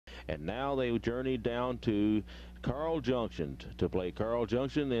And now they journey down to Carl Junction to play Carl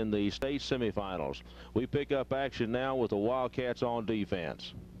Junction in the state semifinals. We pick up action now with the Wildcats on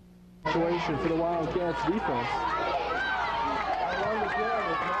defense. Situation for the Wildcats defense.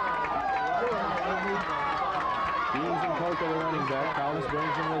 Deans and Coca, the running back. Collins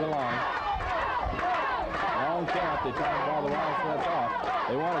brings him to the line. Long count. They try to ball the Wildcats off.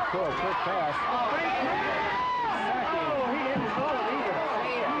 They want to throw a quick pass.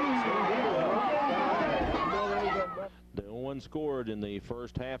 No one scored in the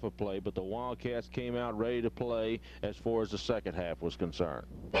first half of play, but the Wildcats came out ready to play as far as the second half was concerned.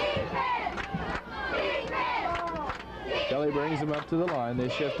 Kelly brings him up to the line. They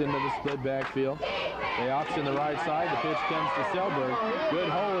shift into the split backfield. They option the right side. The pitch comes to Selberg. Good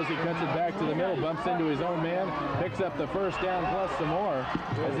hole as he cuts it back to the middle, bumps into his own man, picks up the first down plus some more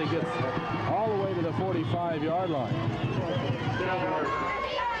as he gets all the way to the 45-yard line.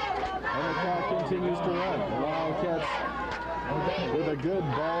 And the clock continues to run. The Wildcats with a good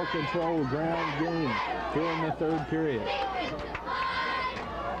ball control ground game here in the third period.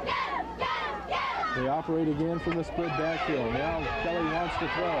 They operate again from the split backfield. Now Kelly wants to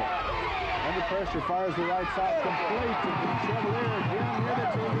throw. Under pressure, fires the right side, complete to Chevalier down near the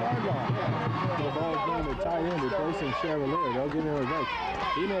 10-yard line. The ball game at tight end replacing Chevalier. They'll give him a break.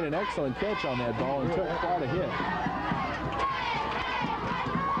 He made an excellent catch on that ball and took quite a hit.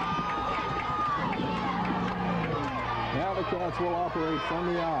 Now the Cats will operate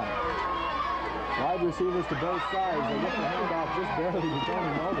from the eye. Wide receivers to both sides. They get the handoff just barely to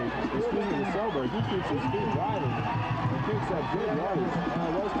Tony Mulvey. Excuse me, to Selberg. He keeps his feet driving and picks up good yardage.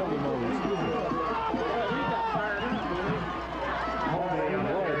 It was Tony Mulvey, excuse me.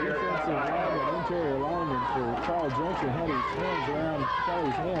 Defensive lineman, interior lineman for Carl Junction had his hands around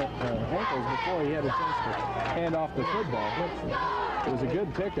Kelly's ankles before he had a chance to hand off the football. It was a good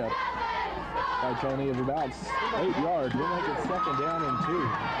pickup by Tony of about 8 yards. We'll make it second down and 2.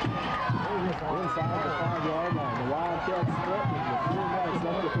 Inside the 5-yard line. The Wildcats threatening with 3 minutes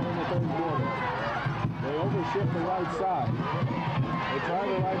left to play in the third quarter. They overshift the right side. They try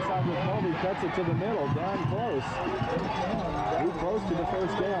the right side with Mulvey, cuts it to the middle, down close. Too close to the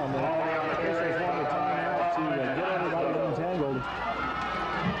first down. The officials want a timeout to get everybody entangled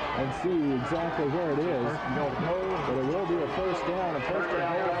and see exactly where it is. But it will be a first down, a first and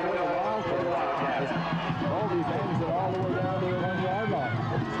goal for the Wildcats. Mulvey bangs it all the way down to the 1-yard line.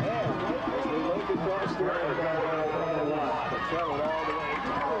 They look across the line. Traveled all the way.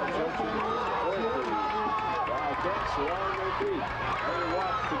 Wildcats are on their feet. Only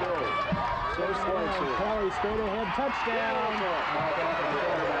walk to go. So Schweitzer. Kelly straight ahead, touchdown.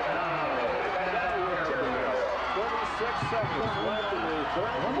 26 seconds left in the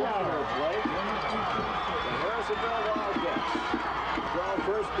third quarter play. The Harrisonville Wildcats draw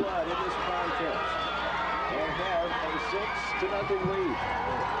first blood in this contest and have a 6-0 lead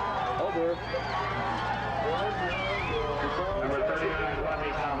over Number 39,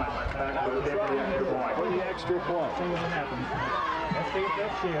 Rodney Thomas. for the extra point. Let's see if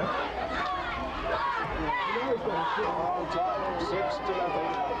that's here. All time 6-0,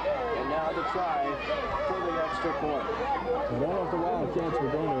 and now the try for the extra point. I don't know if the Wildcats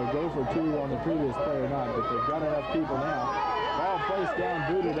were going to go for 2 on the previous play or not, but they've got enough people now. Ball placed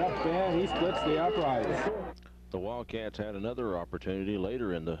down, booted up, and he splits the uprights. The Wildcats had another opportunity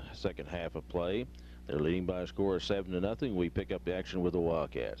later in the second half of play. They're leading by a score of 7-0. We pick up the action with the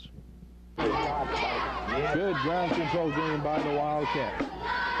Wildcats. Good ground control game by the Wildcats.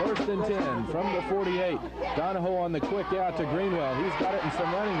 First and 10 from the 48. Donahoe on the quick out to Greenwell. He's got it in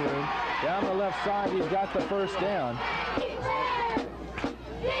some running room. Down the left side, he's got the first down.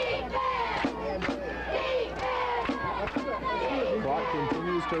 Clock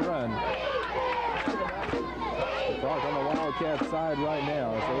continues to run. The clock on the Wildcat side right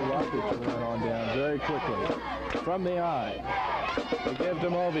now as they rocket to run on down very quickly. From the eye, they give to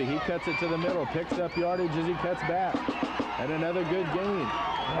Mulvey. He cuts it to the middle, picks up yardage as he cuts back. And another good gain.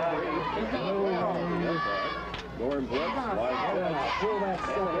 Lauren Blitz,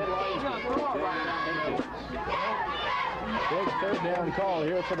 Big third down call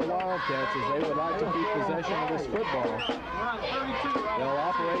here for the Wildcats as they would like to keep possession of this football. They'll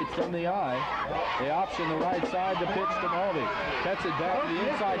operate from the eye. They option the right side to pitch to Mulvey. Cuts it back to the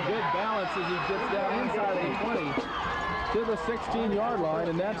inside. Good balance as he gets down inside the 20 to the 16-yard line,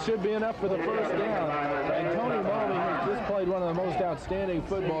 and that should be enough for the first down. And Tony Mulvey has just played one of the most outstanding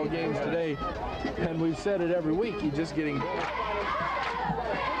football games today, and we've said it every week. He's just getting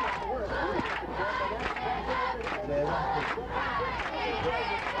better.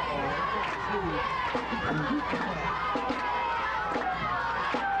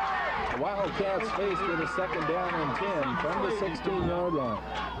 Wildcats faced with a 2nd down and 10 from the 16-yard line.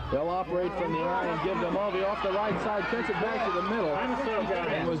 They'll operate from the eye and give them Mulvey off the right side, cuts it back to the middle,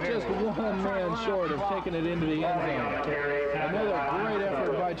 and was just one man short of taking it into the end zone. Another great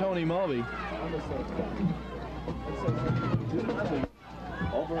effort by Tony Mulvey.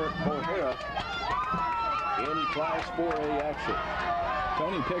 Over O'Hara in Class 4A action.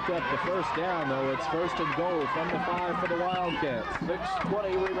 Tony picked up the 1st down, though. It's 1st and goal from the 5 for the Wildcats.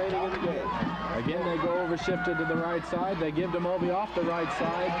 6:20 remaining in the game. Again, they go over, shifted to the right side. They give to Mulvey off the right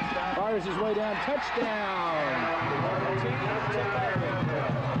side. Fires his way down. Touchdown!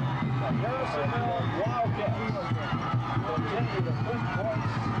 Harrisonville Wildcats continue to put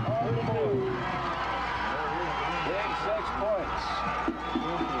points on the board. Big 6 points.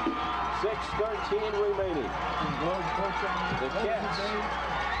 6:13 remaining. The Cats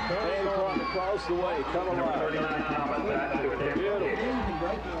playing on across the way. Come alive. Beautiful.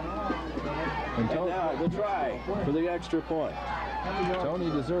 And now the try for the extra point. Tony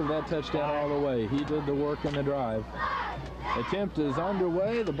deserved that touchdown all the way. He did the work in the drive. Attempt is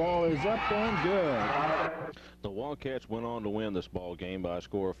underway. The ball is up and good. The Wildcats went on to win this ball game by a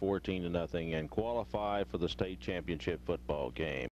score of 14-0 and qualify for the state championship football game.